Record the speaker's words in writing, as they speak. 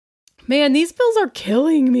Man, these bills are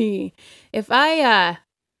killing me. What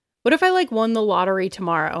if I like won the lottery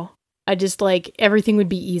tomorrow? I just like everything would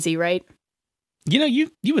be easy, right? You know,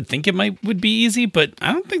 you would think would be easy, but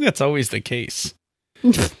I don't think that's always the case.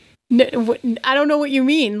 No, I don't know what you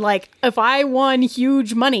mean. Like, if I won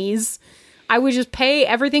huge monies, I would just pay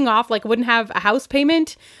everything off. Like, I wouldn't have a house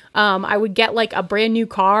payment. I would get like a brand new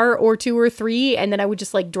car or 2 or 3, and then I would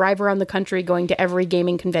just like drive around the country going to every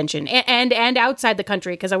gaming convention and outside the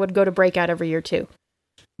country, because I would go to Breakout every year too.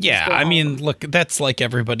 Yeah, I mean, look, that's like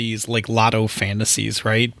everybody's like lotto fantasies,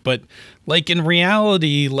 right? But like in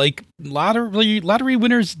reality, like lottery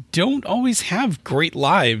winners don't always have great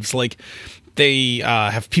lives. Like they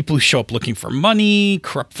have people who show up looking for money,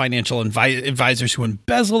 corrupt financial advisors who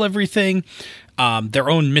embezzle everything, their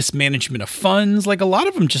own mismanagement of funds. Like a lot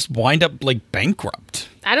of them just wind up like bankrupt.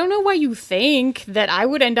 I don't know why you think that I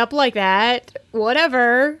would end up like that.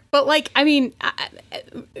 Whatever. But like, I mean,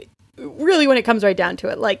 really, when it comes right down to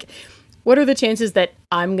it, like, what are the chances that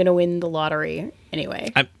I'm going to win the lottery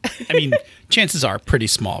anyway? I mean, chances are pretty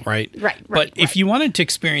small, right? Right. But if you wanted to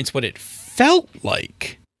experience what it felt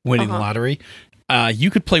like winning the lottery, you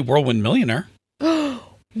could play Whirlwind Millionaire.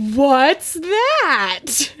 What's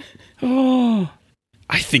that? Oh,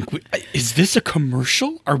 I think is this a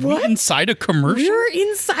commercial? Are we inside a commercial? We're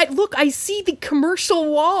inside. Look, I see the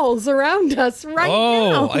commercial walls around us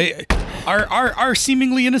now. Our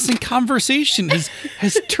seemingly innocent conversation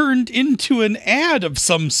has turned into an ad of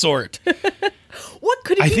some sort. What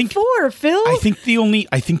could it be for, Phil? I think the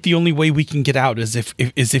only way we can get out is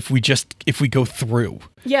if we go through.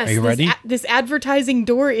 Yes. Are you ready? This advertising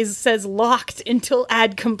door says locked until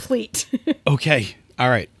ad complete. Okay. All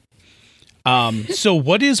right. So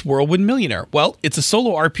what is Whirlwind Millionaire? Well, it's a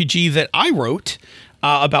solo RPG that I wrote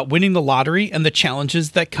about winning the lottery and the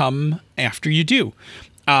challenges that come after you do.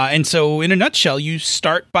 And so in a nutshell, you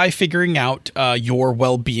start by figuring out your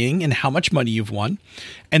well-being and how much money you've won.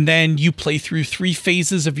 And then you play through 3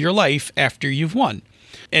 phases of your life after you've won.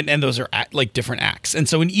 And those are like different acts. And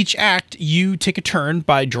so in each act, you take a turn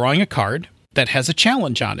by drawing a card that has a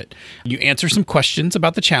challenge on it. You answer some questions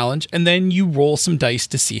about the challenge, and then you roll some dice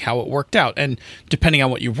to see how it worked out. And depending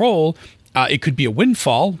on what you roll, it could be a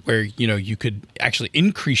windfall where, you could actually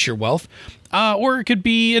increase your wealth, or it could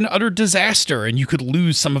be an utter disaster and you could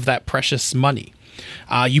lose some of that precious money.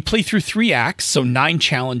 You play through 3 acts, so 9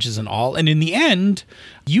 challenges in all. And in the end,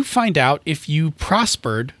 you find out if you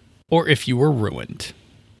prospered or if you were ruined.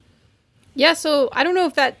 Yeah, so I don't know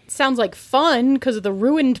if that sounds like fun because of the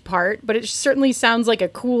ruined part, but it certainly sounds like a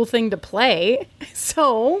cool thing to play.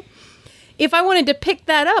 So if I wanted to pick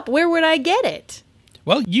that up, where would I get it?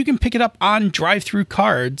 Well, you can pick it up on Drive-Thru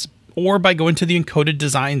Cards or by going to the Encoded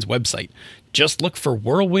Designs website. Just look for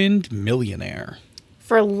Whirlwind Millionaire.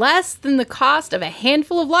 For less than the cost of a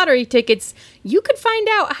handful of lottery tickets, you could find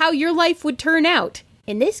out how your life would turn out.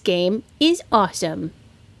 And this game is awesome.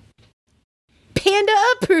 Panda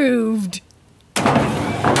approved!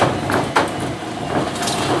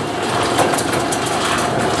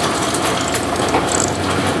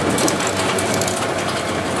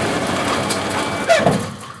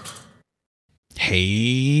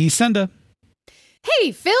 Hey, Senda.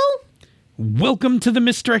 Hey, Phil. Welcome to the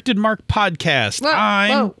Misdirected Mark podcast.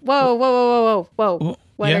 Whoa.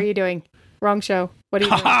 What yeah? are you doing? Wrong show. What are you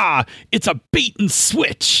doing? Ha! It's a bait and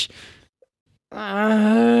switch.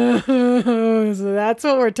 So that's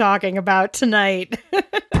what we're talking about tonight.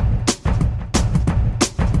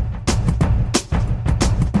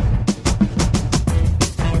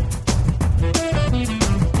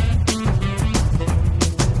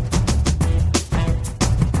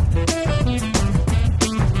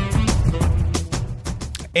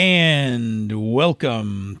 And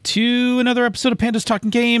welcome to another episode of Pandas Talking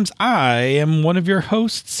Games. I am one of your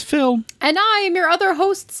hosts, Phil. And I am your other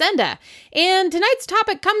host, Senda. And tonight's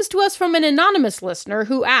topic comes to us from an anonymous listener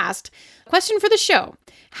who asked, question for the show.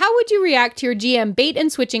 How would you react to your GM bait and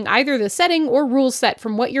switching either the setting or rule set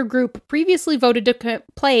from what your group previously voted to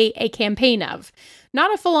play a campaign of?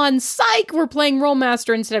 Not a full-on psych, we're playing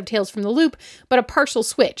Rollmaster instead of Tales from the Loop, but a partial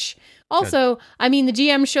switch. Also, I mean, the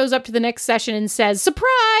GM shows up to the next session and says,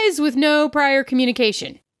 surprise, with no prior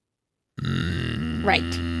communication. Right.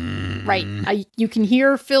 You can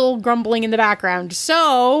hear Phil grumbling in the background.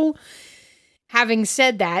 So, having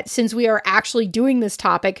said that, since we are actually doing this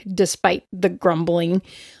topic, despite the grumbling,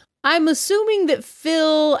 I'm assuming that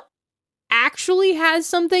Phil actually has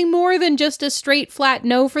something more than just a straight flat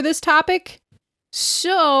no for this topic.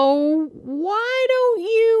 So, why don't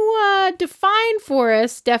you define for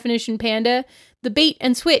us, Definition Panda, the bait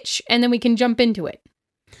and switch, and then we can jump into it.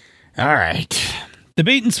 All right. The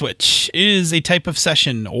bait and switch is a type of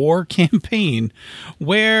session or campaign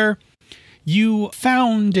where you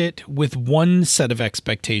found it with one set of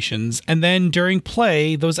expectations, and then during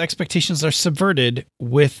play, those expectations are subverted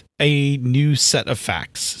with a new set of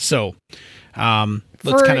facts. So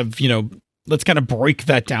let's kind of break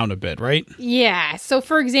that down a bit, right? Yeah. So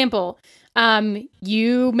for example,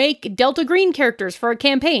 you make Delta Green characters for a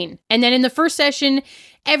campaign, and then in the first session,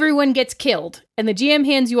 everyone gets killed, and the GM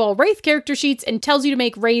hands you all Wraith character sheets and tells you to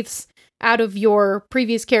make Wraiths out of your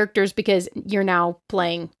previous characters because you're now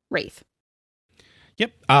playing Wraith.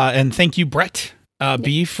 Yep. And thank you, Brett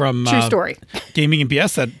B from True Story Gaming and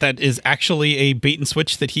BS. That is actually a bait and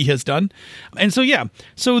switch that he has done. And so, yeah.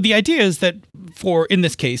 So the idea is that in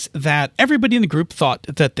this case, that everybody in the group thought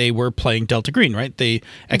that they were playing Delta Green, right? The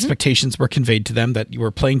expectations were conveyed to them that you were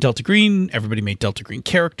playing Delta Green. Everybody made Delta Green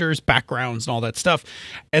characters, backgrounds, and all that stuff.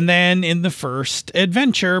 And then in the first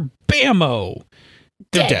adventure, bammo,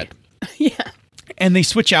 they're dead. Yeah. And they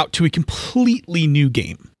switch out to a completely new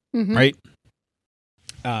game, right?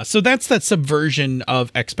 So that's that subversion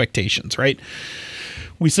of expectations, right?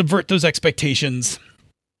 We subvert those expectations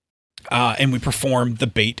and we perform the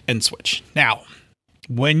bait and switch. Now,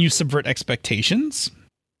 when you subvert expectations,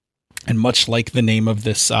 and much like the name of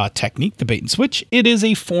this technique, the bait and switch, it is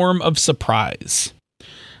a form of surprise.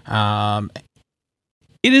 It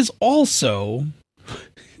is also,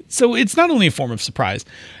 so it's not only a form of surprise,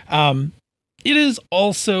 it is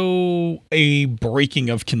also a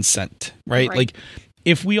breaking of consent, right? Like,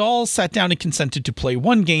 if we all sat down and consented to play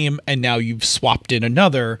one game and now you've swapped in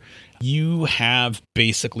another, you have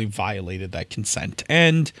basically violated that consent.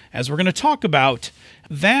 And as we're going to talk about,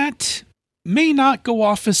 that may not go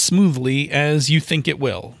off as smoothly as you think it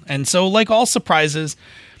will. And so, like all surprises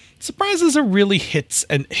are really hits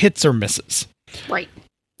or misses. Right.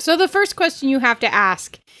 So the first question you have to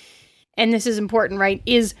ask, and this is important, right,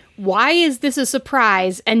 is why is this a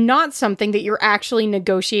surprise and not something that you're actually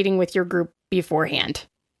negotiating with your group beforehand?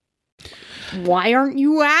 Why aren't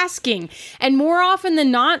you asking? And more often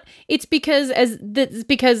than not, it's because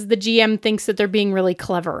the GM thinks that they're being really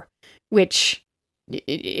clever, which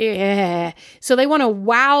so they want to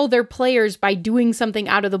wow their players by doing something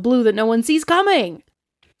out of the blue that no one sees coming,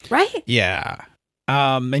 right? Yeah.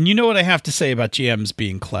 And you know what I have to say about GMs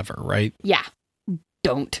being clever, right? Yeah.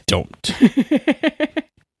 Don't.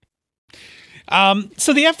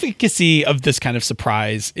 So the efficacy of this kind of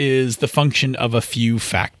surprise is the function of a few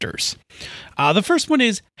factors. The first one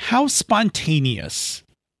is how spontaneous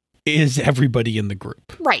is everybody in the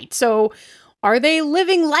group? Right. So are they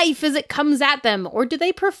living life as it comes at them, or do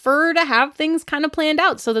they prefer to have things kind of planned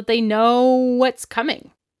out so that they know what's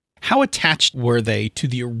coming? How attached were they to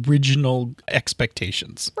the original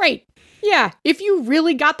expectations? Right. Yeah. If you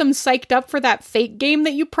really got them psyched up for that fake game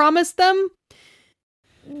that you promised them,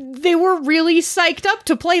 they were really psyched up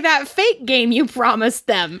to play that fake game you promised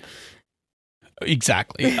them.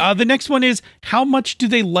 Exactly. The next one is, how much do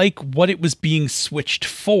they like what it was being switched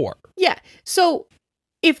for? Yeah. So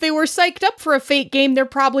if they were psyched up for a fake game, they're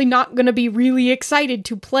probably not going to be really excited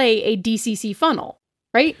to play a DCC funnel,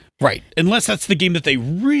 right? Right. Unless that's the game that they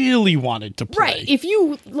really wanted to play. Right. If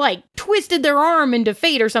you, like, twisted their arm into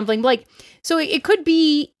Fate or something, like, so it could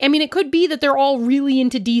be, it could be that they're all really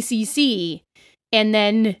into DCC, and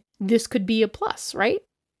then this could be a plus, right?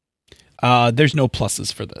 There's no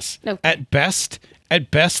pluses for this. Okay. At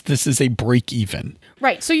best, this is a break even.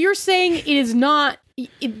 Right. So you're saying it is not.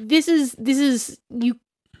 This is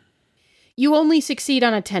you only succeed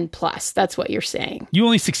on a 10 plus. That's what you're saying. You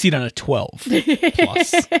only succeed on a 12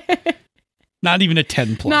 plus. Not even a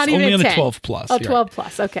 10 plus. Not even only a on 10. a 12 plus. Oh, 12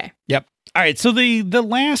 plus. Okay. Yep. All right. So the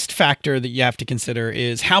last factor that you have to consider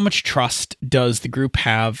is how much trust does the group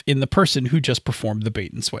have in the person who just performed the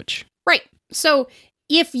bait and switch? Right. So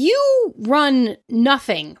if you run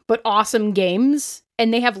nothing but awesome games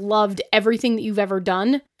and they have loved everything that you've ever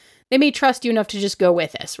done, they may trust you enough to just go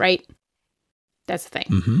with this, right? That's the thing.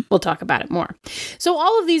 Mm-hmm. We'll talk about it more. So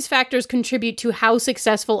all of these factors contribute to how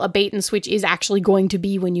successful a bait and switch is actually going to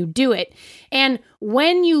be when you do it. And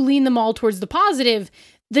when you lean them all towards the positive,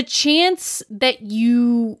 the chance that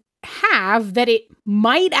you have that it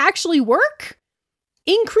might actually work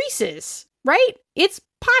increases, right? It's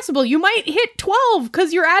possible. You might hit 12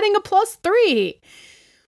 because you're adding a +3.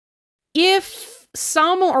 If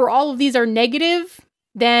some or all of these are negative,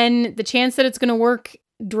 then the chance that it's going to work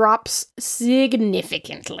drops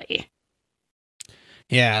significantly.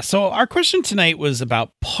 Yeah, so our question tonight was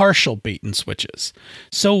about partial bait and switches.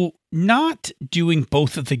 So not doing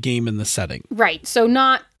both of the game and the setting. Right. So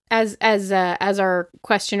not as our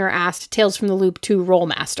questioner asked, Tales from the Loop 2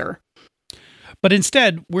 Rollmaster. But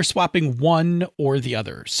instead, we're swapping one or the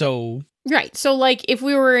other. So Right. So like if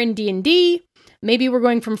we were in D&D, maybe we're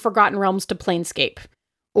going from Forgotten Realms to Planescape.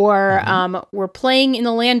 Or we're playing in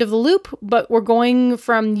the Land of the Loop, but we're going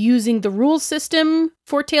from using the rule system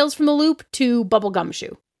for Tales from the Loop to Bubble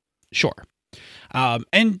Gumshoe. Sure.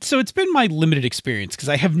 And so it's been my limited experience because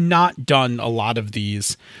I have not done a lot of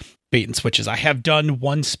these bait and switches. I have done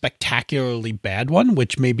one spectacularly bad one,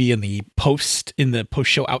 which maybe in the post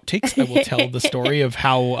show outtakes, I will tell the story of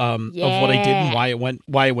how of what I did and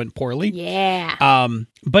why it went poorly. Yeah.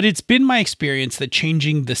 But it's been my experience that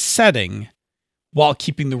changing the setting while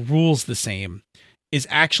keeping the rules the same is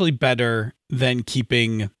actually better than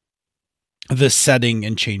keeping the setting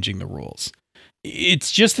and changing the rules.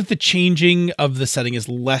 It's just that the changing of the setting is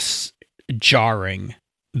less jarring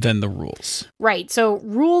than the rules. Right. So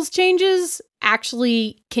rules changes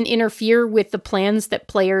actually can interfere with the plans that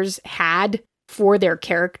players had for their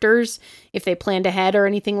characters, if they planned ahead or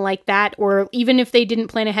anything like that, or even if they didn't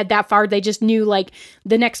plan ahead that far, they just knew like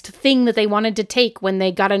the next thing that they wanted to take when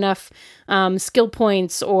they got enough skill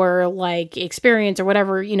points or like experience or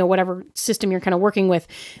whatever, whatever system you're kind of working with.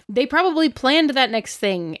 They probably planned that next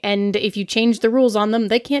thing. And if you change the rules on them,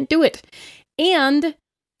 they can't do it. And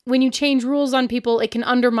when you change rules on people, it can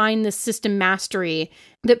undermine the system mastery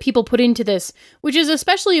that people put into this, which is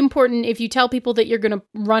especially important if you tell people that you're going to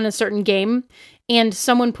run a certain game and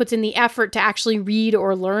someone puts in the effort to actually read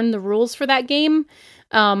or learn the rules for that game.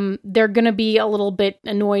 They're going to be a little bit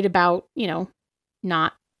annoyed about,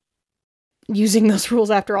 not using those rules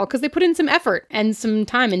after all, because they put in some effort and some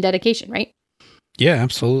time and dedication, right? Yeah,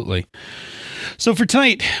 absolutely. So for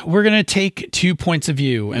tonight, we're going to take 2 points of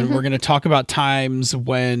view, and we're going to talk about times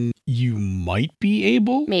when you might be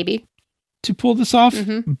able to pull this off,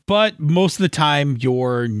 but most of the time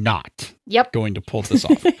you're not going to pull this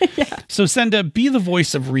off. Yeah. So Senda, be the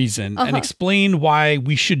voice of reason and explain why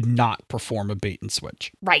we should not perform a bait and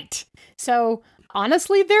switch. Right. So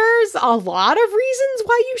honestly, there's a lot of reasons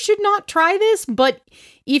why you should not try this, but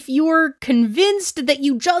if you're convinced that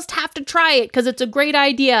you just have to try it because it's a great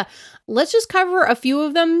idea, let's just cover a few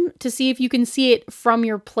of them to see if you can see it from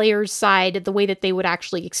your player's side, the way that they would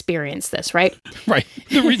actually experience this, right? Right.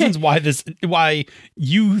 The reasons why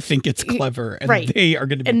you think it's clever and they are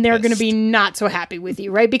going to be and they're going to be not so happy with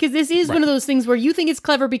you, right? Because this is one of those things where you think it's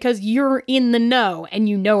clever because you're in the know and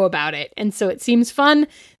you know about it. And so it seems fun.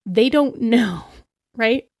 They don't know,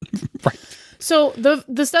 right? Right. So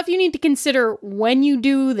the stuff you need to consider when you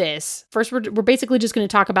do this, first, we're basically just going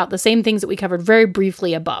to talk about the same things that we covered very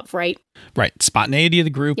briefly above, right? Right. Spontaneity of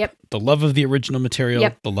the group, the love of the original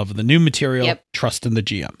material, the love of the new material, trust in the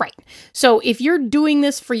GM. Right. So if you're doing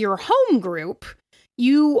this for your home group,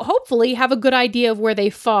 you hopefully have a good idea of where they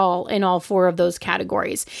fall in all 4 of those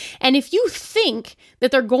categories. And if you think that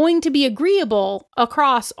they're going to be agreeable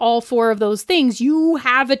across all 4 of those things, you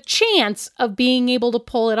have a chance of being able to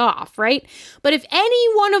pull it off, right? But if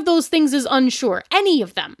any one of those things is unsure, any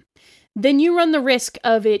of them, then you run the risk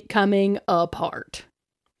of it coming apart.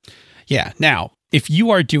 Yeah. Now, if you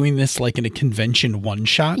are doing this like in a convention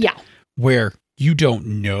one-shot, where you don't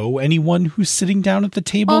know anyone who's sitting down at the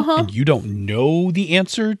table and you don't know the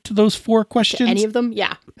answer to those 4 questions. To any of them?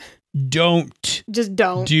 Yeah. Just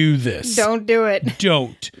don't do this. Don't do it.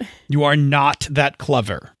 Don't. You are not that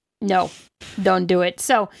clever. No, don't do it.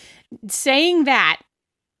 So saying that,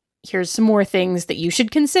 here's some more things that you should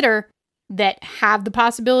consider that have the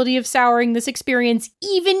possibility of souring this experience,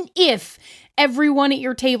 even if everyone at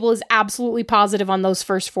your table is absolutely positive on those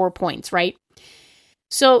first 4 points, right?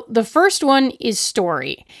 So the first one is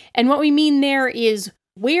story. And what we mean there is,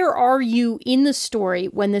 where are you in the story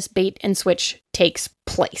when this bait and switch takes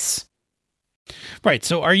place? Right.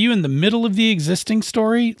 So are you in the middle of the existing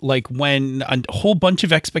story? Like when a whole bunch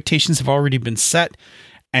of expectations have already been set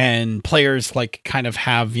and players like kind of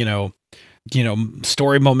have,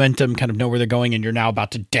 story momentum, kind of know where they're going, and you're now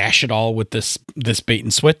about to dash it all with this bait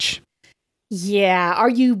and switch? Yeah. Are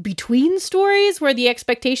you between stories where the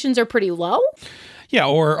expectations are pretty low? Yeah,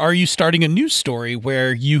 or are you starting a new story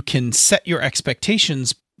where you can set your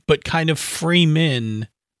expectations, but kind of frame in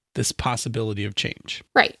this possibility of change?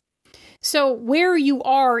 Right. So where you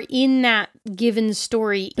are in that given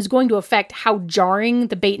story is going to affect how jarring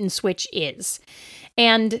the bait and switch is.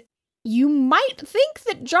 And you might think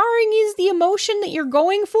that jarring is the emotion that you're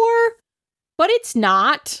going for, but it's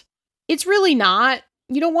not. It's really not.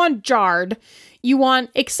 You don't want jarred. You want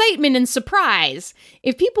excitement and surprise.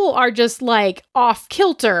 If people are just like off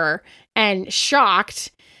kilter and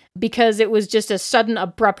shocked because it was just a sudden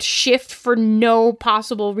abrupt shift for no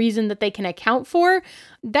possible reason that they can account for,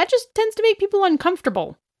 that just tends to make people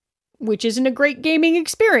uncomfortable. which isn't a great gaming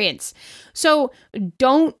experience. So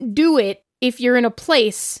don't do it if you're in a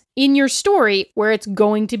place in your story where it's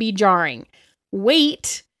going to be jarring.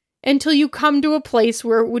 Wait until you come to a place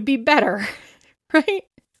where it would be better, right?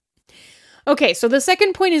 Okay, so the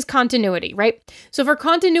second point is continuity, right? So for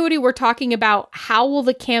continuity, we're talking about how will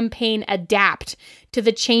the campaign adapt to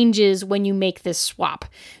the changes when you make this swap.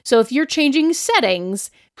 So if you're changing settings,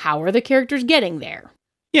 how are the characters getting there?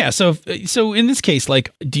 Yeah, so in this case,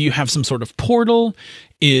 like, do you have some sort of portal?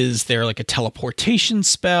 Is there like a teleportation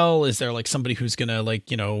spell? Is there like somebody who's gonna like,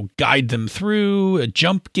 guide them through a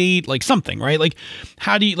jump gate, like something, right? Like,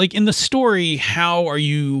 how do you, like, in the story, how are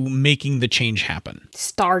you making the change happen?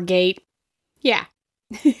 Stargate. Yeah.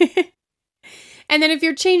 And then if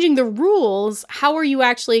you're changing the rules, how are you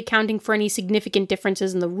actually accounting for any significant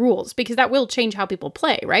differences in the rules? Because that will change how people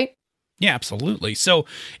play, right? Yeah, absolutely. So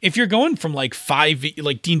if you're going from like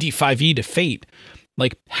D&D 5e to Fate,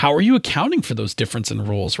 like, how are you accounting for those differences in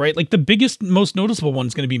rules, right? Like, the biggest, most noticeable one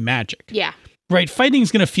is going to be magic. Yeah. Right? Fighting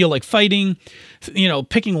is going to feel like fighting.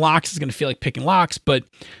 Picking locks is going to feel like picking locks. But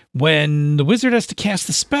when the wizard has to cast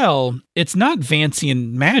the spell, it's not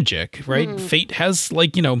Vancian magic, right? Mm. Fate has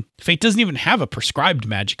Fate doesn't even have a prescribed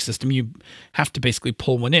magic system. You have to basically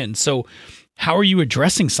pull one in. So how are you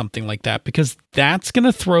addressing something like that? Because that's going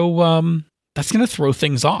to throw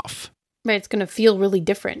things off. Right. It's going to feel really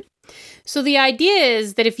different. So the idea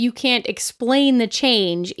is that if you can't explain the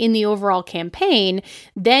change in the overall campaign,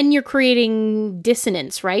 then you're creating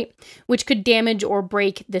dissonance, right? Which could damage or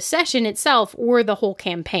break the session itself or the whole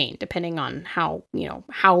campaign, depending on how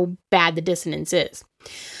bad the dissonance is.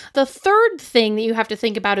 The third thing that you have to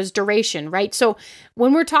think about is duration, right? So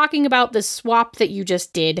when we're talking about the swap that you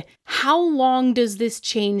just did, how long does this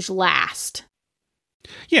change last?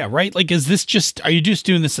 Yeah, right? Like, are you just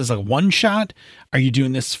doing this as a one shot? Are you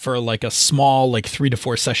doing this for like a small, like 3 to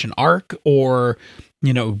 4 session arc? Or,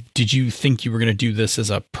 did you think you were going to do this as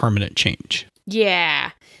a permanent change?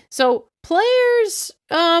 Yeah. So players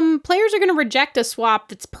are going to reject a swap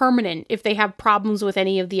that's permanent if they have problems with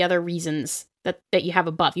any of the other reasons that you have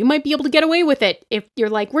above. You might be able to get away with it if you're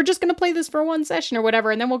like, we're just going to play this for one session or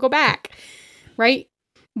whatever, and then we'll go back, right?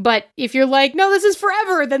 But if you're like, no, this is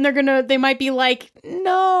forever, then they might be like,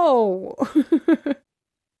 no.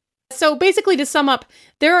 So basically, to sum up,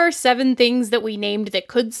 there are 7 things that we named that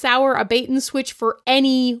could sour a bait and switch for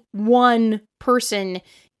any one person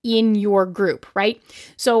in your group, right?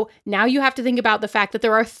 So now you have to think about the fact that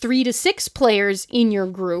there are 3 to 6 players in your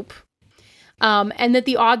group, and that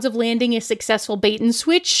the odds of landing a successful bait and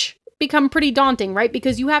switch become pretty daunting, right?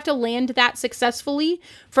 Because you have to land that successfully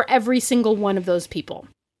for every single one of those people.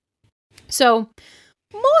 So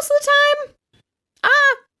most of the time,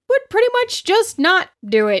 I would pretty much just not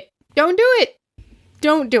do it. Don't do it.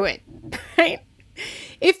 Don't do it. Right?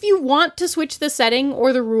 If you want to switch the setting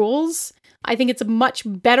or the rules, I think it's a much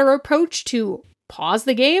better approach to pause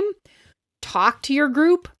the game, talk to your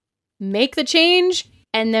group, make the change,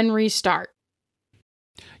 and then restart.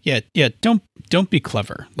 Yeah. Don't be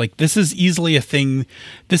clever. Like, this is easily a thing.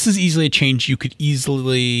 This is easily a change you could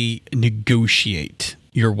easily negotiate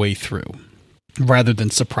your way through rather than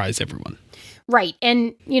surprise everyone. Right.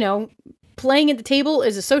 And, playing at the table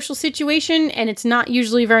is a social situation, and it's not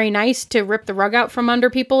usually very nice to rip the rug out from under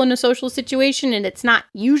people in a social situation, and it's not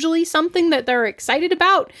usually something that they're excited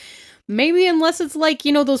about. Maybe unless it's like,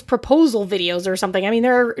 those proposal videos or something. I mean,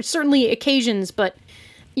 there are certainly occasions, but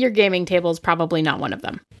your gaming table is probably not one of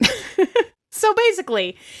them. So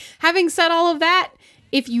basically, having said all of that,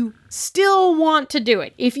 if you still want to do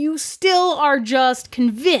it, if you still are just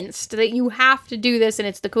convinced that you have to do this and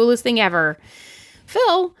it's the coolest thing ever,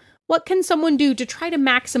 Phil, what can someone do to try to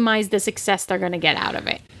maximize the success they're going to get out of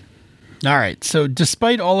it? All right. So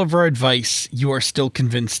despite all of our advice, you are still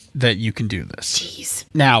convinced that you can do this. Jeez.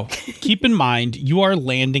 Now, keep in mind, you are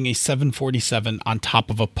landing a 747 on top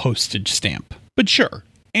of a postage stamp. But sure,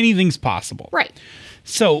 anything's possible. Right.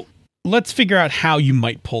 So let's figure out how you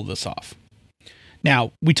might pull this off.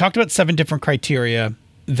 Now, we talked about 7 different criteria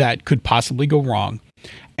that could possibly go wrong.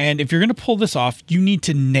 And if you're going to pull this off, you need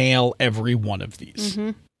to nail every one of these.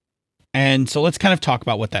 Mm-hmm. And so let's kind of talk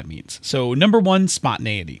about what that means. So number 1,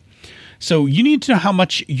 spontaneity. So you need to know how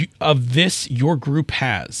much of this your group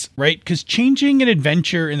has, right? Because changing an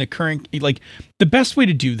adventure in the current, the best way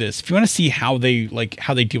to do this, if you want to see how they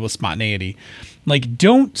deal with spontaneity,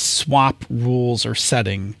 don't swap rules or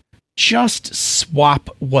setting. Just swap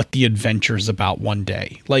what the adventure's about one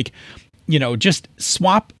day. Just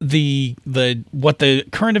swap what the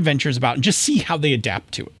current adventure is about and just see how they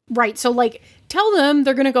adapt to it. Right. So tell them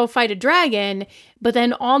they're going to go fight a dragon, but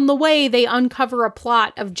then on the way they uncover a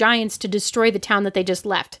plot of giants to destroy the town that they just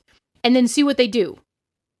left. and then see what they do.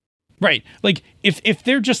 Right. Like if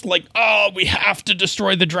they're just like, oh, we have to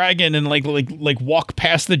destroy the dragon and like walk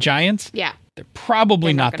past the giants. Yeah. They're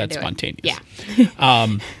probably not that spontaneous.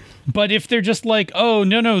 Yeah. But if they're just like, oh,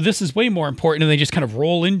 no, this is way more important, and they just kind of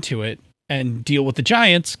roll into it and deal with the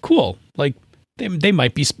giants, cool. Like they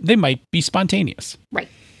might be spontaneous. Right.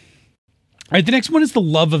 All right, the next one is the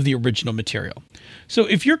love of the original material. So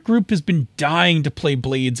if your group has been dying to play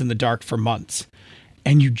Blades in the Dark for months,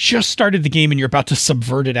 and you just started the game and you're about to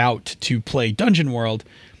subvert it out to play Dungeon World,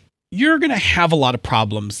 you're going to have a lot of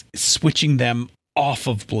problems switching them off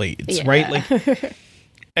of Blades, right? Like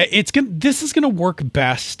this is going to work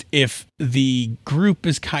best if the group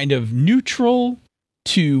is kind of neutral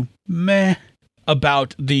to meh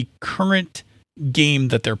about the current game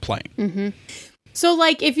that they're playing. Mm-hmm. So,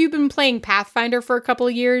 like, if you've been playing Pathfinder for a couple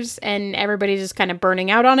of years and everybody's just kind of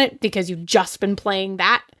burning out on it because you've just been playing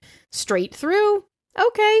that straight through,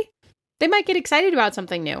 okay, they might get excited about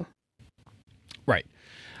something new. Right.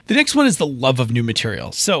 The next one is the love of new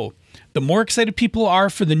material. So, the more excited people are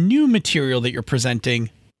for the new material that you're presenting,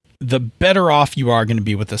 the better off you are going to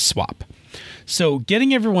be with a swap. So,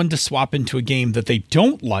 getting everyone to swap into a game that they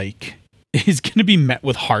don't like is going to be met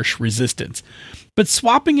with harsh resistance. But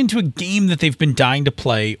swapping into a game that they've been dying to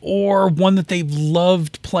play or one that they've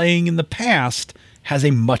loved playing in the past has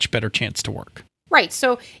a much better chance to work. Right,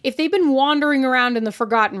 so if they've been wandering around in the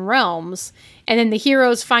Forgotten Realms, and then the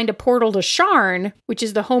heroes find a portal to Sharn, which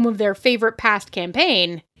is the home of their favorite past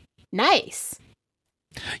campaign, nice.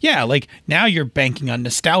 Yeah, like now you're banking on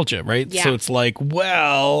nostalgia, right? Yeah. So it's like,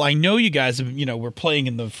 well, I know you guys have, we're playing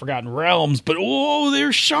in the Forgotten Realms, but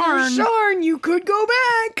there's Sharn. Sharn, you could go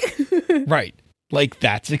back. Right. Like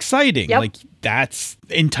that's exciting. Yep. Like that's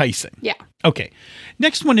enticing. Yeah. Okay.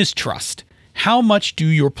 Next one is trust. How much do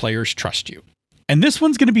your players trust you? And this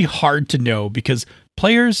one's going to be hard to know because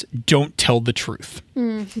players don't tell the truth.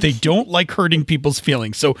 They don't like hurting people's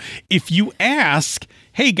feelings. So if you ask,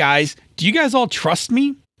 hey guys, do you guys all trust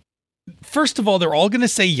me? First of all, they're all going to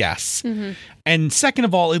say yes. Mm-hmm. And second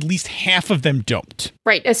of all, at least half of them don't.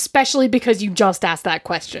 Right. Especially because you just asked that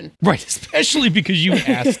question. Right. Especially because you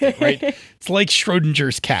asked it, right? It's like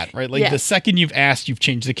Schrodinger's cat, right? Like the second you've asked, you've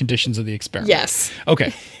changed the conditions of the experiment. Yes.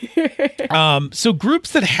 Okay. So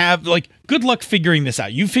groups that have, like, good luck figuring this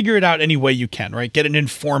out. You figure it out any way you can, right? Get an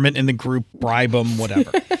informant in the group, bribe them,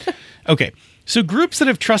 whatever. Okay. So groups that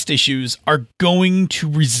have trust issues are going to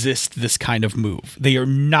resist this kind of move. They are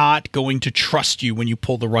not going to trust you when you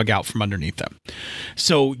pull the rug out from underneath them.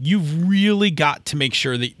 So you've really got to make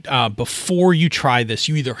sure that before you try this,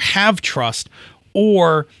 you either have trust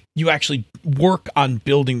or you actually work on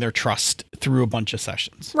building their trust through a bunch of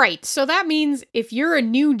sessions. Right. So that means if you're a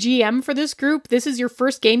new GM for this group, this is your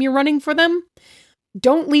first game you're running for them,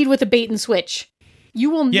 don't lead with a bait and switch. You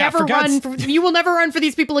will never run for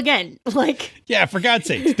these people again. Like, yeah, for God's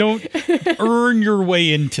sake, don't earn your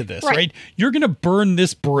way into this, right? You're going to burn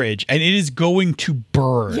this bridge and it is going to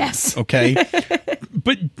burn. Yes. Okay.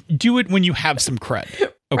 But do it when you have some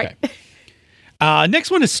cred. Okay. Right. Next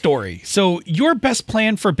one is story. So your best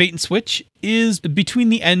plan for bait and switch is between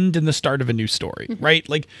the end and the start of a new story, right?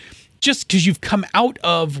 Like just because you've come out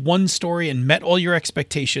of one story and met all your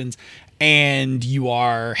expectations and you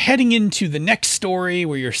are heading into the next story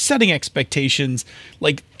where you're setting expectations,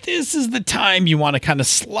 like this is the time you want to kind of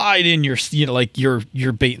slide in your,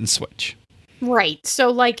 your bait and switch. Right.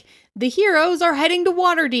 So like the heroes are heading to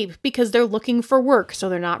Waterdeep because they're looking for work. So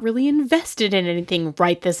they're not really invested in anything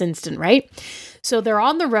right this instant, right? So they're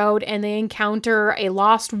on the road and they encounter a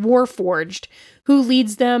lost Warforged who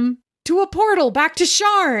leads them to a portal back to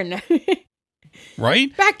Sharn.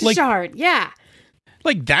 Right? Back to Sharn. Yeah.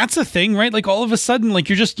 Like, that's a thing, right? Like, all of a sudden, like,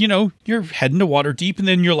 you're just, you're heading to Waterdeep, and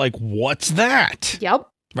then you're like, what's that? Yep.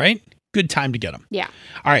 Right? Good time to get them. Yeah.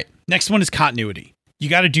 All right. Next one is continuity. You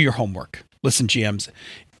got to do your homework. Listen, GMs,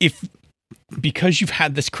 because you've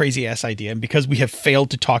had this crazy-ass idea, and because we have failed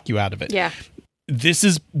to talk you out of it, this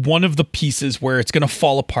is one of the pieces where it's going to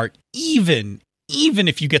fall apart, even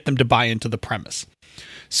if you get them to buy into the premise.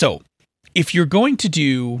 So, if you're going to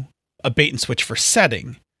do a bait and switch for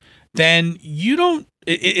setting, then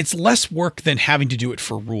it's less work than having to do it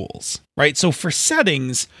for rules, right? So for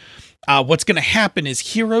settings, what's going to happen is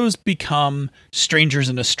heroes become strangers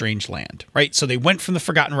in a strange land, right? So they went from the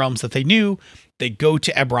Forgotten Realms that they knew, they go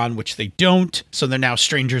to Eberron, which they don't, so they're now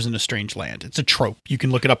strangers in a strange land. It's a trope. You can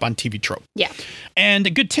look it up on TV Trope. Yeah. And a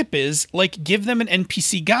good tip is, like, give them an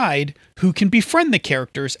NPC guide who can befriend the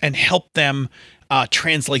characters and help them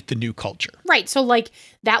translate the new culture. Right. So like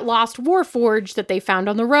that lost Warforged that they found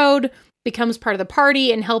on the road becomes part of the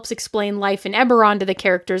party and helps explain life in Eberron to the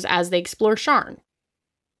characters as they explore Sharn.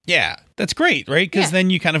 Yeah, that's great, right? Because Yeah. then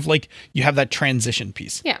you kind of like, you have that transition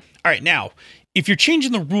piece. Yeah. All right, now, if you're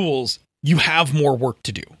changing the rules, you have more work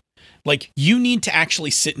to do. Like, you need to actually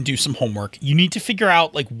sit and do some homework. You need to figure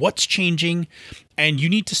out, like, what's changing, and you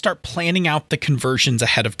need to start planning out the conversions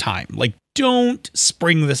ahead of time. Like, don't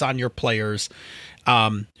spring this on your players.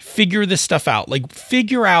 Figure this stuff out. Like,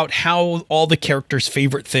 figure out how all the characters'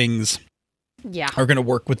 favorite things are going to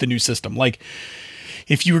work with the new system. Like,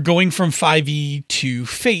 if you were going from 5e to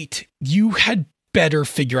Fate, you had better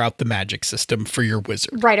figure out the magic system for your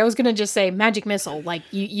wizard. Right. I was going to just say magic missile. Like,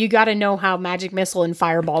 you got to know how magic missile and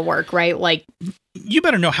fireball work, right? Like, you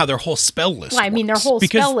better know how their whole spell list I mean, their works, whole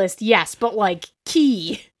because, spell list, yes, but like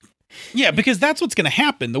key. Yeah, because that's what's going to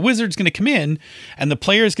happen. The wizard's going to come in and the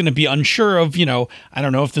player's going to be unsure of, I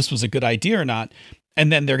don't know if this was a good idea or not.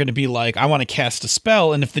 And then they're going to be like, I want to cast a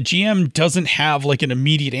spell. And if the GM doesn't have like an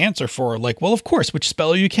immediate answer for, like, well, of course, which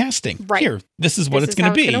spell are you casting? Right. Here, this is what it's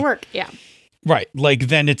going to be. It's going to work. Yeah. Right. Like,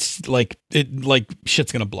 then it's like,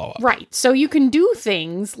 shit's going to blow up. Right. So you can do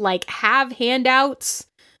things like have handouts,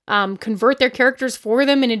 convert their characters for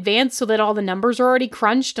them in advance so that all the numbers are already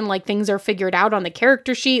crunched and like things are figured out on the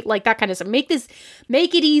character sheet, like that kind of stuff. Make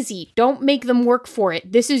it easy. Don't make them work for it.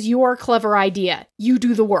 This is your clever idea. You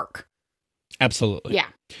do the work. Absolutely. Yeah.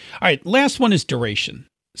 All right. Last one is duration.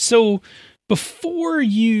 So before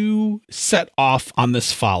you set off on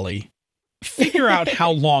this folly, figure out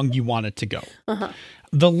how long you want it to go. Uh-huh.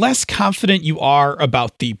 The less confident you are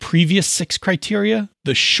about the previous 6 criteria,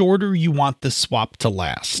 the shorter you want the swap to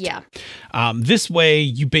last. Yeah. This way,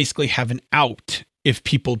 you basically have an out if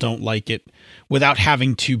people don't like it without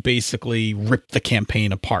having to basically rip the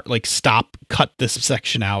campaign apart. Like, stop, cut this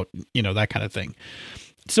section out, that kind of thing.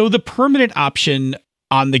 So the permanent option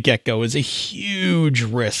on the get-go is a huge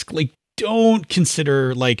risk. Like, don't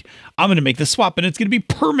consider, like, I'm going to make the swap and it's going to be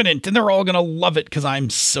permanent and they're all going to love it because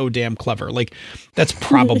I'm so damn clever. Like, that's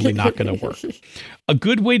probably not going to work. A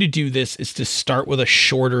good way to do this is to start with a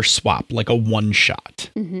shorter swap, like a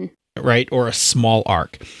one-shot, right? Or a small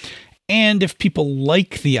arc. And if people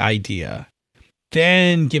like the idea,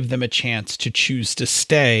 then give them a chance to choose to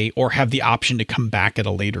stay or have the option to come back at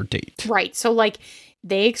a later date. Right. So, like,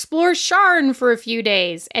 they explore Sharn for a few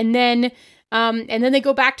days and then they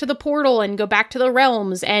go back to the portal and go back to the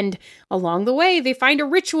realms. And along the way, they find a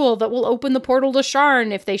ritual that will open the portal to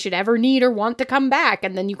Sharn if they should ever need or want to come back.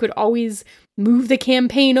 And then you could always move the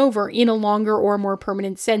campaign over in a longer or more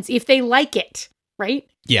permanent sense if they like it, right?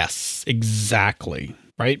 Yes, exactly.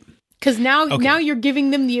 Right? Because now you're giving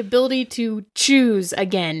them the ability to choose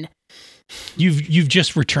again. You've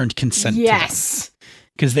just returned consent to them. Yes.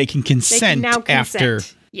 Because they can consent after.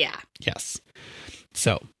 Yeah. Yes.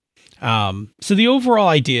 So the overall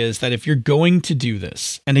idea is that if you're going to do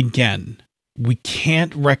this, and again, we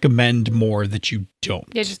can't recommend more that you don't.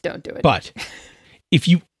 Yeah, just don't do it. But if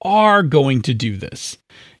you are going to do this,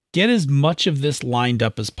 get as much of this lined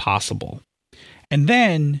up as possible. And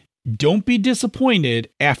then don't be disappointed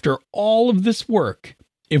after all of this work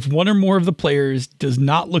if one or more of the players does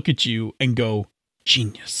not look at you and go,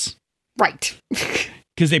 genius. Right.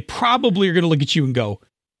 Because they probably are going to look at you and go,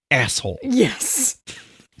 asshole. Yes.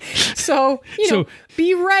 So,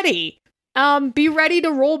 be ready. Be ready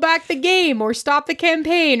to roll back the game or stop the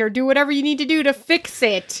campaign or do whatever you need to do to fix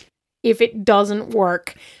it if it doesn't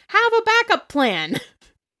work. Have a backup plan.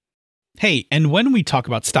 Hey, and when we talk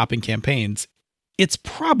about stopping campaigns, it's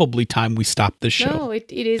probably time we stop this show. No,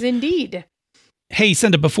 it is indeed. Hey,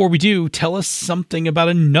 Senda, before we do, tell us something about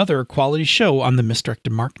another quality show on the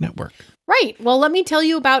Misdirected Mark Network. Right. Well, let me tell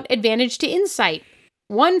you about Advantage to Insight.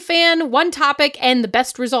 One fan, one topic, and the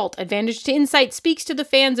best result. Advantage to Insight speaks to the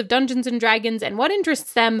fans of Dungeons & Dragons and what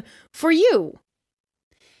interests them for you.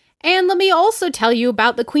 And let me also tell you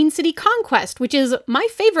about the Queen City Conquest, which is my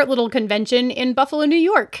favorite little convention in Buffalo, New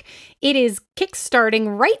York. It is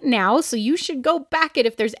kickstarting right now, so you should go back it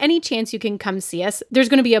if there's any chance you can come see us. There's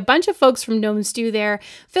going to be a bunch of folks from Gnome Stew there.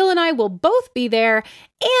 Phil and I will both be there,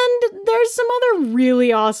 and there's some other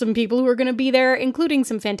really awesome people who are going to be there, including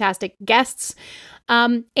some fantastic guests.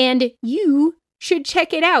 And you should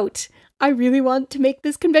check it out. I really want to make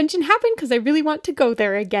this convention happen because I really want to go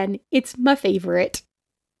there again. It's my favorite.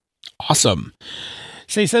 Awesome.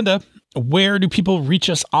 Say, Senda, where do people reach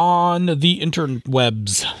us on the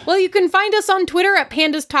interwebs? Well, you can find us on Twitter at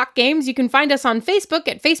Pandas Talk Games. You can find us on Facebook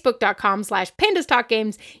at facebook.com/Pandas Talk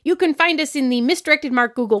Games. You can find us in the Misdirected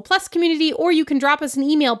Mark Google Plus community, or you can drop us an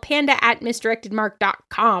email,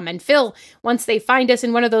 panda@misdirectedmark.com. And Phil, once they find us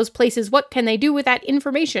in one of those places, what can they do with that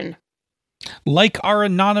information? Like our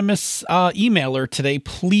anonymous emailer today,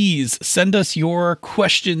 please send us your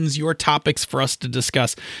questions, your topics for us to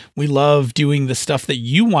discuss. We love doing the stuff that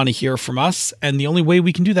you want to hear from us, and the only way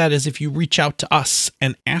we can do that is if you reach out to us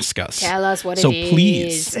and ask us. Tell us what it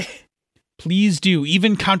is. So please do.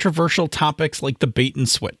 Even controversial topics like the bait and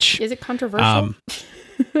switch. Is it controversial?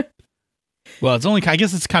 Well, I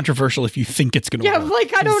guess it's controversial if you think it's going to work. Yeah,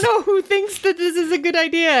 like, I don't know who thinks that this is a good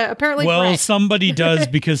idea. Apparently, well, Brett. somebody does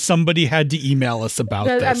because somebody had to email us about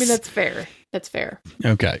this. I mean, that's fair. That's fair.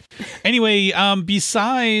 Okay. Anyway,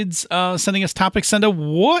 besides sending us topics, Senda,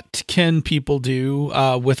 what can people do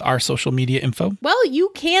with our social media info? Well,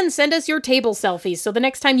 you can send us your table selfies. So the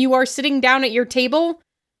next time you are sitting down at your table,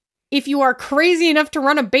 if you are crazy enough to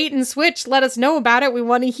run a bait and switch, let us know about it. We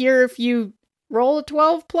want to hear if you roll a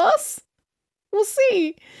 12 plus. We'll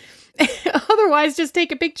see. Otherwise, just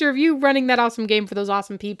take a picture of you running that awesome game for those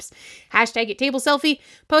awesome peeps. Hashtag it table selfie.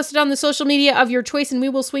 Post it on the social media of your choice and we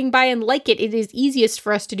will swing by and like it. It is easiest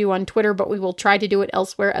for us to do on Twitter, but we will try to do it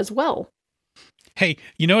elsewhere as well. Hey,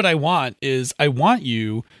 you know what I want is I want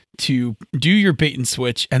you to do your bait and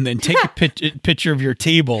switch and then take a picture of your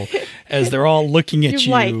table as they're all looking at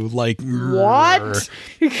you like what?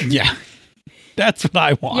 Yeah. That's what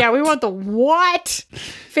I want. Yeah, we want the what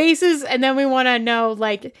faces, and then we want to know,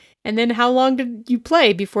 like, and then how long did you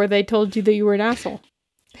play before they told you that you were an asshole?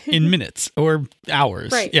 In minutes or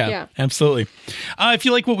hours. Right. Yeah. Absolutely. If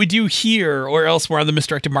you like what we do here or elsewhere on the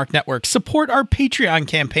Misdirected Mark Network, support our Patreon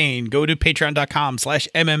campaign. Go to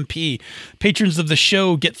patreon.com/MMP. Patrons of the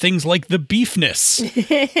show get things like the beefness.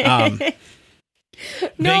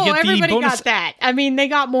 No, everybody got that. I mean, they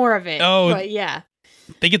got more of it. Oh, but yeah.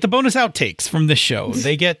 They get the bonus outtakes from this show.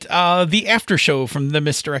 They get the after show from the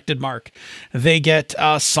Misdirected Mark. They get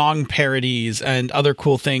song parodies and other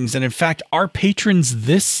cool things. And in fact, our patrons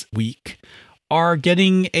this week are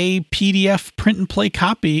getting a PDF print and play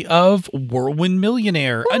copy of Whirlwind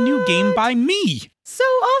Millionaire, a new game by me. So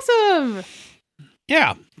awesome.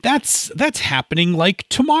 Yeah, that's happening like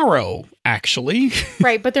tomorrow, actually.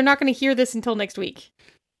 Right, but they're not going to hear this until next week.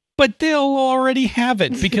 But they'll already have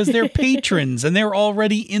it because they're patrons and they're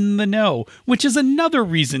already in the know, which is another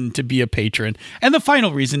reason to be a patron. And the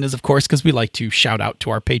final reason is, of course, because we like to shout out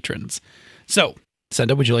to our patrons. So,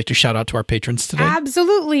 Senda, would you like to shout out to our patrons today?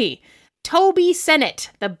 Absolutely. Toby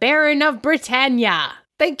Sennett, the Baron of Britannia.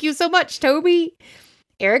 Thank you so much, Toby.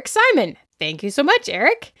 Eric Simon. Thank you so much,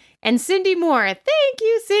 Eric. And Cindy Moore. Thank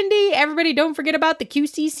you, Cindy. Everybody, don't forget about the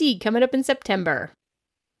QCC coming up in September.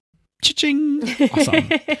 Cha-ching.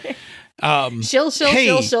 Awesome.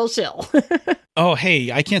 Shill. Oh,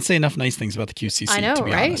 hey, I can't say enough nice things about the QCC, I know, to be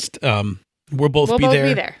right? honest. We'll both be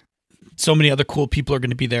there. So many other cool people are going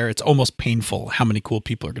to be there. It's almost painful how many cool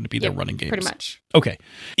people are going to be there running games. Pretty much. Okay.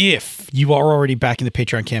 If you are already backing the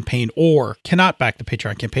Patreon campaign or cannot back the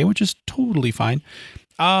Patreon campaign, which is totally fine,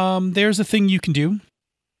 there's a thing you can do.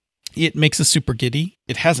 It makes us super giddy.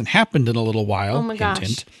 It hasn't happened in a little while. Oh my gosh.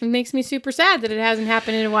 Hint. It makes me super sad that it hasn't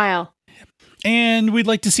happened in a while. And we'd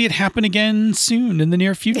like to see it happen again soon in the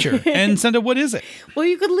near future. And Senda, what is it? Well,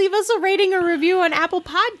 you could leave us a rating or review on Apple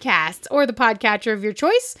Podcasts or the podcatcher of your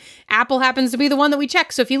choice. Apple happens to be the one that we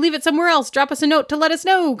check. So if you leave it somewhere else, drop us a note to let us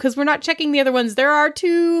know because we're not checking the other ones. There are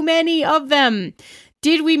too many of them.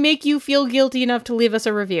 Did we make you feel guilty enough to leave us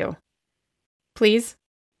a review? Please?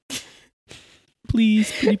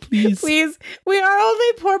 Please. Please. We are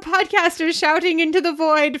only poor podcasters shouting into the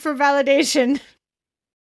void for validation.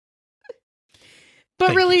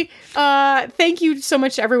 But thank you so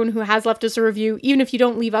much to everyone who has left us a review. Even if you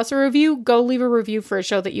don't leave us a review, go leave a review for a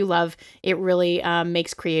show that you love. It really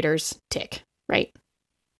makes creators tick, right?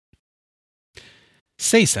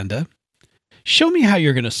 Say, Senda, show me how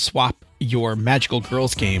you're going to swap your Magical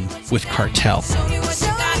Girls game with Cartel.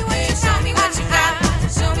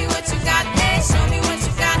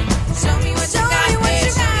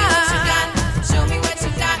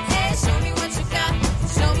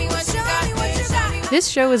 This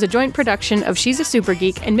show is a joint production of She's a Super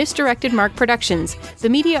Geek and Misdirected Mark Productions, the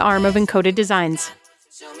media arm of Encoded Designs.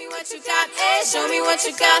 Show me what you got, eh? Show me what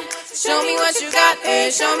you got. Show me what you got, eh?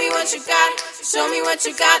 Show me what you got. Show me what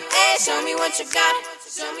you got, eh? Show me what you got.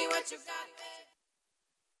 Show me what you got.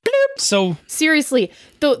 Bloop. So seriously,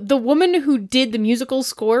 the woman who did the musical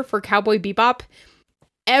score for Cowboy Bebop,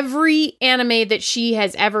 every anime that she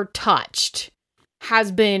has ever touched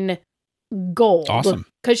has been gold. Awesome.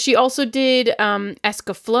 Because she also did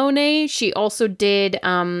Escaflowne. She also did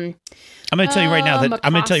I'm going to tell you right now that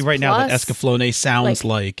Escaflowne sounds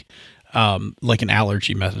like an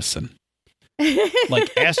allergy medicine.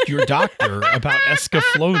 Like ask your doctor about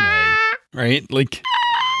Escaflowne, right? Like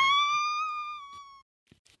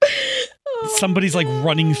somebody's like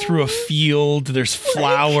running through a field. There's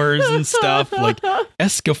flowers and stuff like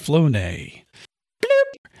Escaflowne.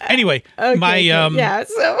 Anyway,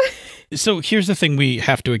 so here's the thing we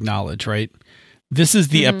have to acknowledge, right? This is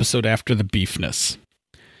the episode after the beefness.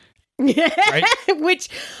 Right? Which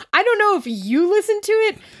I don't know if you listened to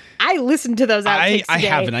it. I listened to those outtakes I today.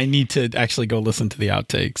 haven't. I need to actually go listen to the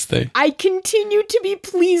outtakes. I continue to be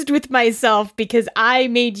pleased with myself because I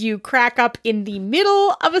made you crack up in the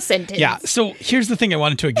middle of a sentence. Yeah. So here's the thing I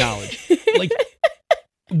wanted to acknowledge. Like,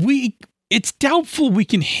 it's doubtful we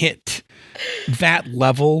can hit that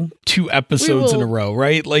level 2 episodes in a row,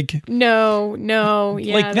 right? Like, no.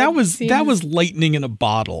 Yeah, like that was lightning in a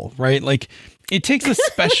bottle, right? Like, it takes a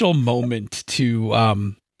special moment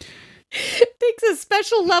to takes a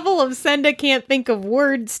special level of Senda can't think of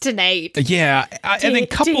words tonight. Yeah, and then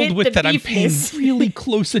coupled with that, I'm paying beefness. really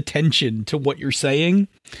close attention to what you're saying.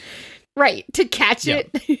 Right, to catch it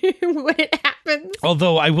when it happens.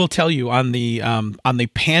 Although I will tell you on the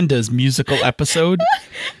Pandas musical episode.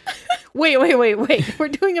 Wait. We're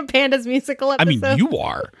doing a Pandas musical episode? I mean, you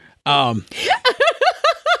are.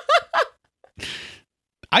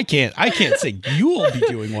 I can't say you'll be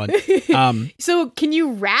doing one. So can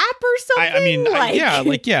you rap or something? I mean,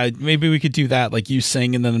 maybe we could do that. Like you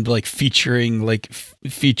sing and then like featuring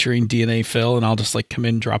DNA Phil, and I'll just like come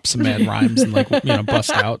in, drop some mad rhymes and like,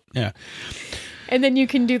 bust out. Yeah. And then you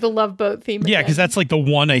can do the Love Boat theme. Yeah, because that's like the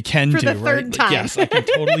one I can do. For the right? third time. Yes, I can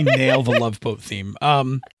totally nail the Love Boat theme.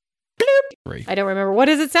 Bloop. I don't remember. What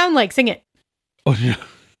does it sound like? Sing it. Oh, no.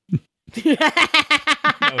 No.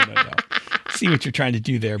 See what you're trying to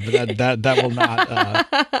do there, but that will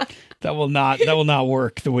not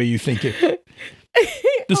work the way you think it.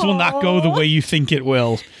 This will not go the way you think it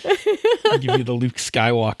will. I'll give you the Luke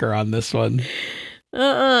Skywalker on this one.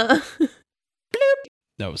 Bloop.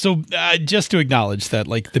 No, so just to acknowledge that,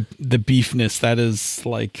 like the beefness,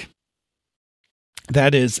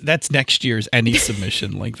 that's next year's any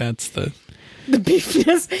submission. Like that's the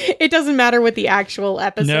beefness. It doesn't matter what the actual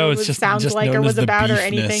episode sounds like or was about or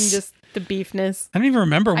anything. Just the beefness. I don't even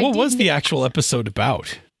remember what was the actual episode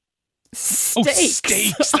about. Steaks. Oh,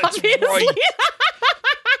 steaks. That's obviously.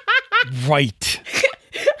 Right.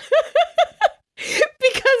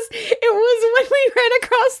 Because it was when we ran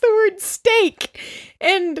across the word steak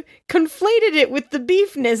and conflated it with the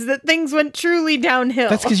beefness that things went truly downhill.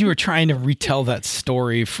 That's because you were trying to retell that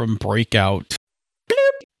story from Breakout.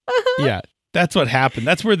 Bloop. Uh-huh. Yeah. That's what happened.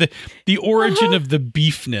 That's where the origin of the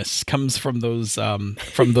beefness comes from those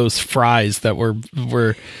fries that were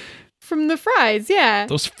from the fries, yeah.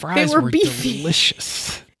 Those fries were beefy.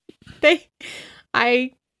 Delicious.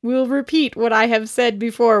 I will repeat what I have said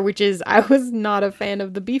before, which is I was not a fan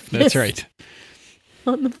of the beefness. That's right.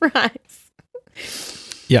 On the fries.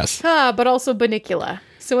 Yes. But also Banicula.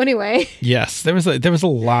 So anyway. Yes, there was a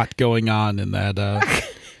lot going on in that.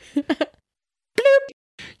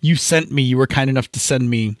 You were kind enough to send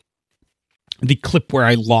me the clip where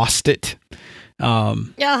I lost it.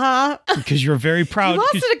 Because you're very proud. You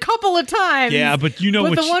lost it a couple of times. Yeah, but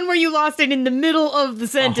the one where you lost it in the middle of the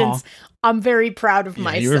sentence, I'm very proud of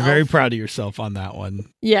myself. You were very proud of yourself on that one.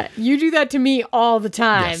 Yeah, you do that to me all the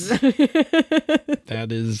time.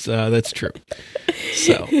 Yes. That's true.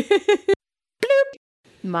 So. Bloop.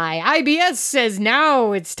 My IBS says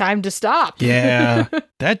now it's time to stop. Yeah,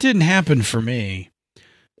 that didn't happen for me.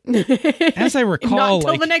 As I recall, not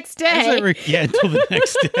until the next day. Until the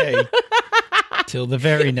next day. Till the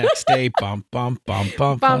very next day. Bum bum bum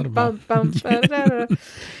bum bum bum.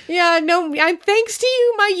 Yeah, no. Thanks to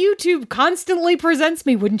you, my YouTube constantly presents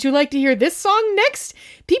me. Wouldn't you like to hear this song next?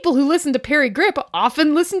 People who listen to Perry Grip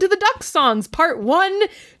often listen to the Duck songs, part 1,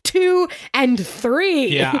 2, and 3.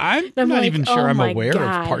 Yeah, I'm not even sure I'm aware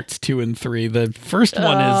of parts 2 and 3. The first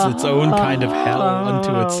one is its own kind of hell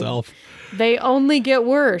unto itself. They only get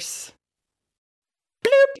worse.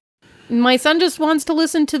 Bloop. My son just wants to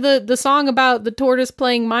listen to the song about the tortoise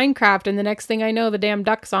playing Minecraft, and the next thing I know, the damn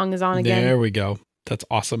duck song is on again. There we go. That's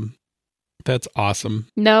awesome.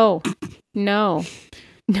 No,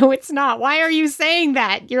 it's not. Why are you saying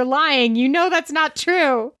that? You're lying. You know that's not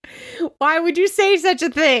true. Why would you say such a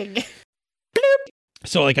thing? Bloop.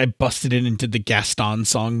 So, I busted in and did the Gaston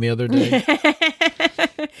song the other day.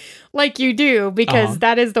 Like you do, because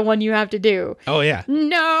that is the one you have to do. Oh, yeah.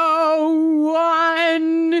 No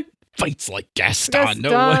one fights like Gaston.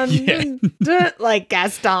 No one. Like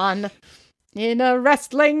Gaston. In a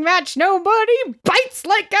wrestling match, nobody bites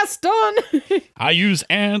like Gaston. I use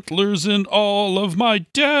antlers in all of my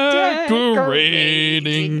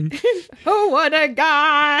decorating. Oh, what a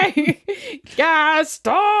guy.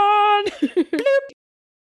 Gaston. Bloop.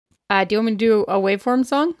 Do you want me to do a waveform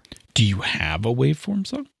song? Do you have a waveform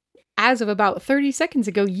song? As of about 30 seconds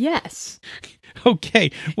ago, yes.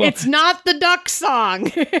 Okay. Well, It's not the duck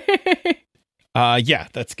song. yeah,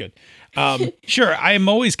 that's good. Sure, I am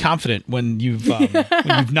always confident when you've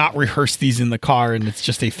not rehearsed these in the car and it's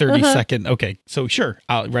just a 30-second. Okay, so sure.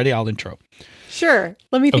 Ready? I'll intro. Sure.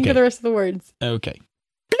 Let me think of the rest of the words. Okay.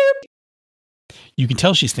 Bloop. You can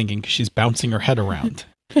tell she's thinking 'cause she's bouncing her head around.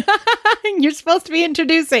 You're supposed to be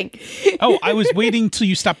introducing. Oh, I was waiting till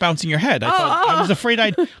you stopped bouncing your head. I was afraid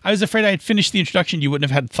I'd finished the introduction. You wouldn't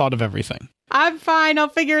have had thought of everything. I'm fine. I'll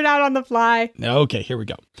figure it out on the fly. Okay, here we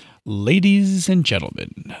go. Ladies and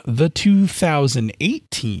gentlemen, the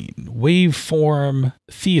 2018 Waveform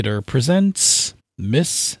Theater presents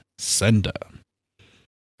Miss Senda.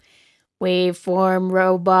 Waveform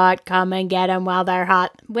robot, come and get 'em while they're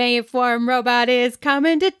hot. Waveform robot is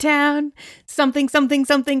coming to town. Something, something,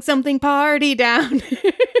 something, something, party down.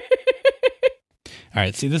 All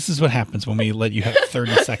right, see, this is what happens when we let you have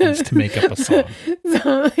 30 seconds to make up a song.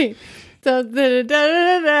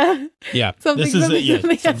 Yeah, Something, this is something, it. Yeah,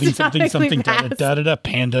 something something, something, fast.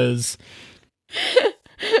 pandas.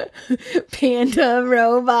 Panda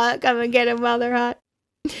robot, come and get 'em while they're hot.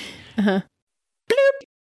 Uh-huh. Bloop.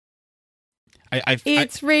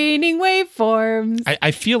 It's raining waveforms.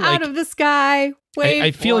 I feel like out of the sky.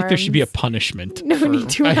 I feel like there should be a waveforms. punishment. No need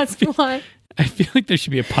to ask why. I feel like there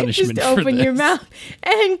should be a punishment. Just open your mouth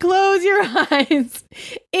and close your eyes.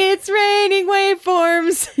 It's raining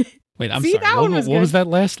waveforms. Wait, I'm See, sorry. that one was what good. was that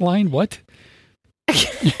last line? What? Which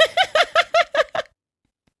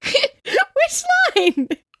line?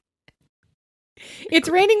 It's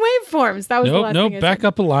raining waveforms. That was the last thing I back said.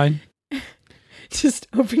 up a line. Just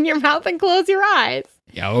open your mouth and close your eyes.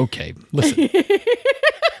 Yeah, okay. Listen, we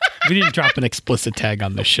didn't drop an explicit tag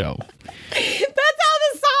on the show. That's how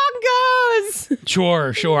the song goes.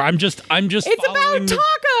 Sure. I'm just. It's following about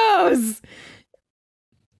tacos.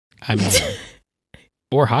 I mean,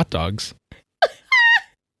 or hot dogs.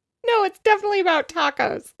 No, it's definitely about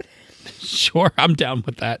tacos. Sure, I'm down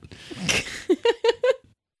with that.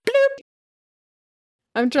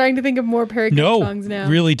 I'm trying to think of more Parakeet No, songs now.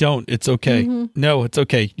 really don't. It's okay. Mhm. No, it's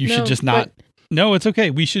okay. You No, should just not. but- No, it's okay.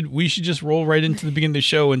 We should just roll right into the beginning of the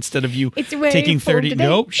show instead of you It's a waveform taking 30. today.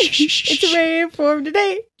 No, shh. It's a waveform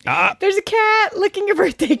today. Ah, There's a cat licking a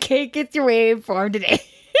birthday cake. It's your waveform today.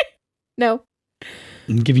 No,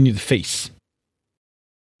 I'm giving you the face.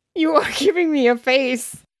 you are giving me a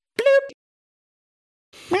face. Bloop.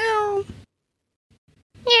 Meow.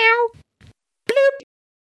 Meow. Bloop.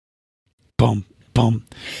 Bum bum.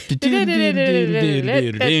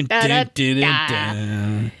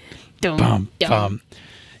 Dum, Bum dum. bum.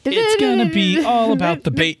 It's gonna be all about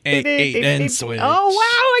the bait and switch. Oh wow,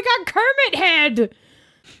 I got Kermit head.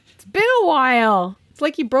 It's been a while. It's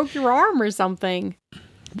like you broke your arm or something.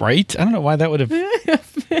 Right? I don't know why that would have.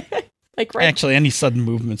 Like right. Actually, any sudden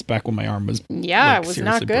movements back when my arm was. Yeah, like, it was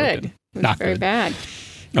not seriously good. broken. It was Not very good. bad.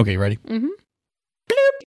 Okay, ready? Mm-hmm.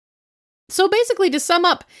 Bloop. So basically, to sum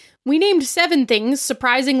up, we named 7 things,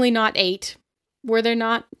 surprisingly not 8. Were there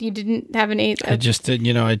not? You didn't have an 8th? I just did.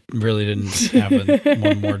 I really didn't have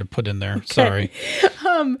one more to put in there. Sorry.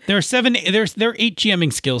 There are 7. There are 8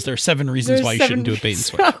 GMing skills. There are 7 reasons There's why you 7 shouldn't do a bait and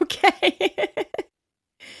switch. Okay.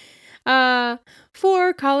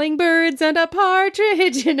 4 calling birds and a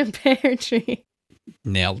partridge in a pear tree.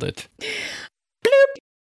 Nailed it. Bloop.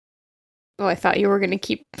 Oh, I thought you were going to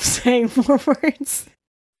keep saying more words.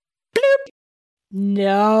 Bloop.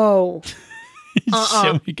 No.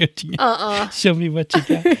 Show me what you got. Show me what you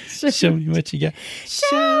got. Show me what you got.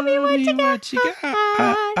 Show me what you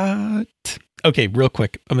got. Okay, real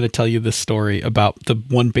quick. I'm going to tell you this story about the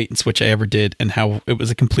one bait and switch I ever did and how it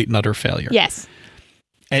was a complete and utter failure. Yes.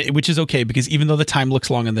 And, which is okay because even though the time looks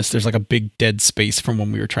long on this, there's like a big dead space from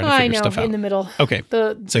when we were trying to I figure know, stuff out. in the middle. Okay,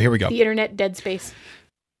 so here we go. The internet dead space.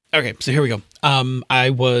 Okay, so here we go. I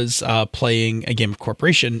was playing a game of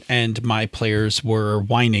Corporation, and my players were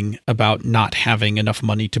whining about not having enough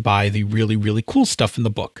money to buy the really, really cool stuff in the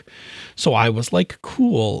book. So I was like,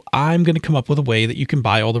 cool, I'm going to come up with a way that you can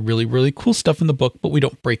buy all the really, really cool stuff in the book, but we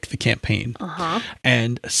don't break the campaign. Uh-huh.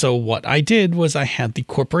 And so what I did was I had the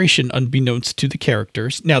corporation, unbeknownst to the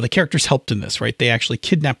characters. Now, the characters helped in this, right? They actually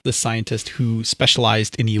kidnapped the scientist who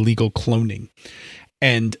specialized in illegal cloning.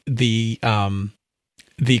 And the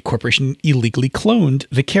corporation illegally cloned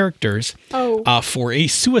the characters for a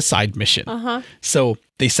suicide mission. Uh-huh. So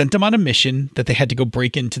they sent them on a mission that they had to go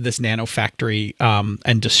break into this nano factory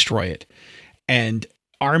and destroy it. And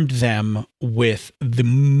armed them with the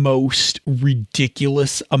most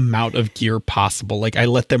ridiculous amount of gear possible. Like, I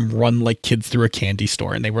let them run like kids through a candy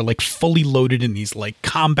store, and they were like fully loaded in these like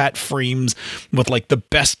combat frames with like the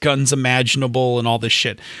best guns imaginable and all this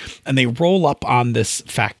shit. And they roll up on this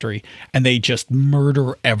factory and they just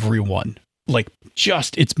murder everyone. Like,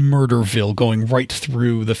 just, it's Murderville going right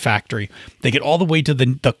through the factory. They get all the way to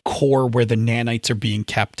the core where the nanites are being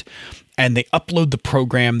kept, and they upload the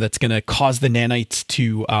program that's going to cause the nanites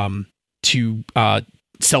to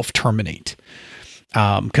self-terminate.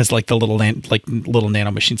 Because like the little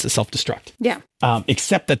nano machines to self-destruct. Yeah.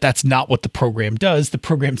 Except that that's not what the program does. The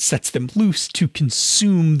program sets them loose to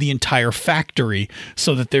consume the entire factory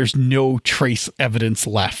so that there's no trace evidence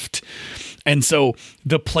left. And so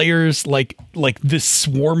the players, like this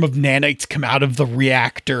swarm of nanites come out of the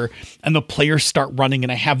reactor, and the players start running,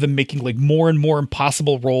 and I have them making like more and more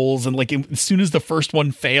impossible rolls. And like as soon as the first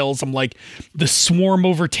one fails, I'm like, the swarm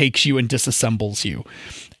overtakes you and disassembles you.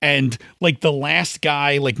 And like the last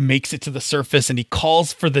guy like makes it to the surface, and he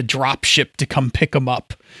calls for the dropship to come pick him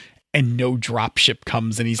up. And no dropship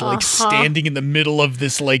comes, and he's like standing in the middle of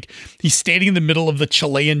this, like he's standing in the middle of the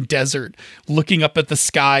Chilean desert, looking up at the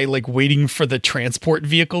sky, like waiting for the transport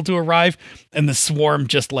vehicle to arrive. And the swarm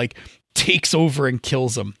just like takes over and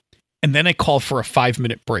kills him. And then I call for a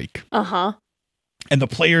 5-minute break. And the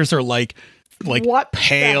players are like what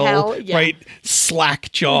pale, yeah. right?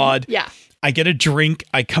 Slack jawed. Yeah. I get a drink.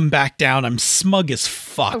 I come back down. I'm smug as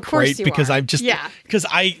fuck, of course right? You because are. I'm just, because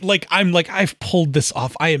I've pulled this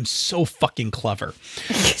off. I am so fucking clever.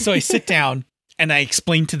 So I sit down and I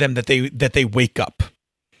explain to them that they wake up,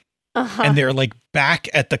 and they're like back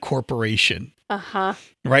at the corporation.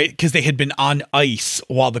 Right? Because they had been on ice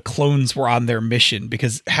while the clones were on their mission,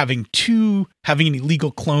 because having an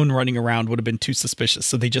illegal clone running around would have been too suspicious.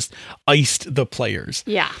 So they just iced the players.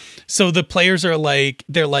 Yeah. So the players are like,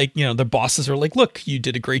 they're like, you know, their bosses are like, look, you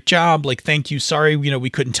did a great job. Like, thank you. Sorry, you know, we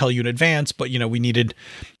couldn't tell you in advance, but, you know, we needed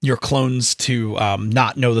your clones to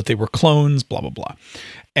not know that they were clones, blah, blah, blah.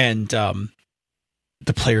 And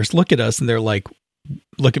the players look at us and they're like,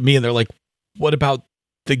 look at me and they're like, what about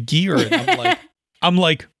the gear? And I'm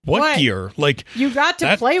like, what gear? Like, you got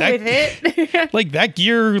to play with it. Like that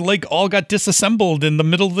gear, like all got disassembled in the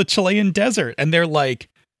middle of the Chilean desert. And they're like,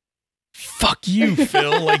 fuck you,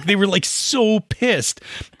 Phil. Like they were like so pissed.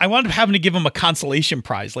 I wound up having to give them a consolation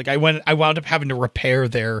prize. Like I wound up having to repair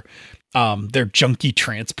their junky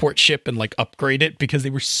transport ship and like upgrade it because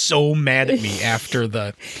they were so mad at me after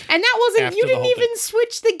the. And that wasn't, you didn't even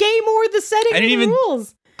switch the game or the setting or the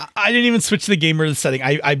rules. I didn't even switch the game or the setting.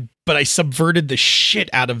 But I subverted the shit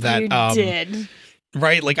out of that. You did.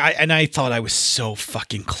 Right? Like I thought I was so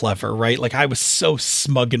fucking clever, right? Like I was so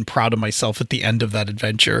smug and proud of myself at the end of that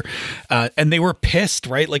adventure. And they were pissed,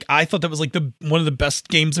 right? Like I thought that was like one of the best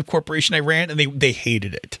games of Corporation I ran, and they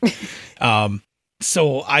hated it.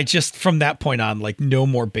 So I just, from that point on, like no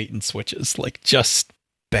more bait and switches, like just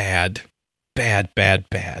bad.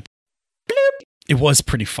 Bloop. It was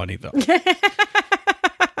pretty funny though.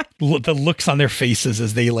 The looks on their faces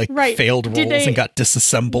as they failed rolls and got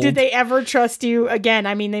disassembled. Did they ever trust you again?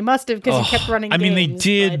 I mean, they must have, because you kept running games. I mean, they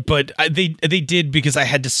did, but they did because I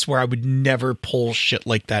had to swear I would never pull shit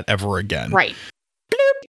like that ever again. Right.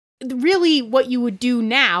 Bloop. Really, what you would do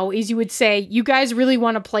now is you would say, you guys really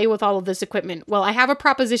want to play with all of this equipment. Well, I have a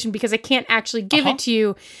proposition because I can't actually give it to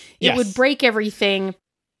you. It would break everything.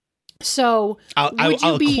 So I'll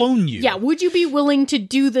clone you. Yeah, would you be willing to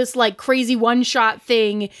do this like crazy one-shot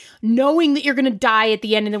thing, knowing that you're going to die at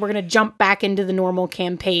the end, and then we're going to jump back into the normal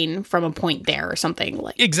campaign from a point there or something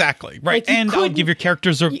like? Exactly right, and I'll give your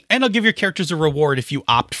characters a reward if you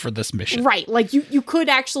opt for this mission. Right, like you could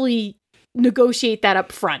actually negotiate that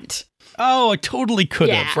up front. Oh, I totally could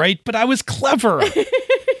have, right? But I was clever.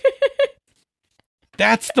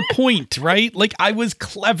 That's the point, right? Like I was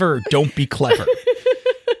clever. Don't be clever.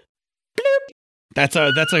 That's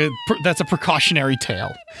a precautionary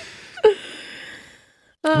tale.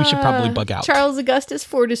 We should probably bug out. Charles Augustus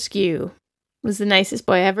Fortescue was the nicest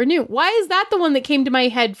boy I ever knew. Why is that the one that came to my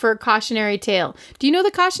head for a cautionary tale? Do you know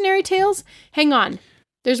the cautionary tales? Hang on.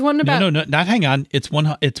 There's one about... No, not hang on. It's 1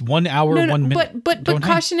 hour, 1 minute. But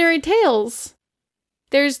cautionary tales.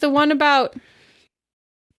 There's the one about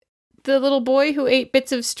the little boy who ate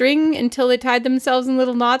bits of string until they tied themselves in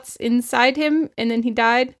little knots inside him, and then he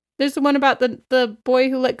died. There's the one about the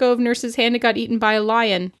boy who let go of Nurse's hand and got eaten by a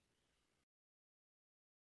lion.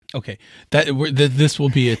 Okay, this will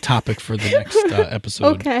be a topic for the next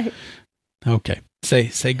episode. Okay.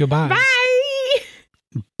 Say goodbye. Bye.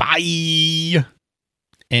 Bye.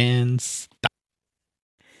 And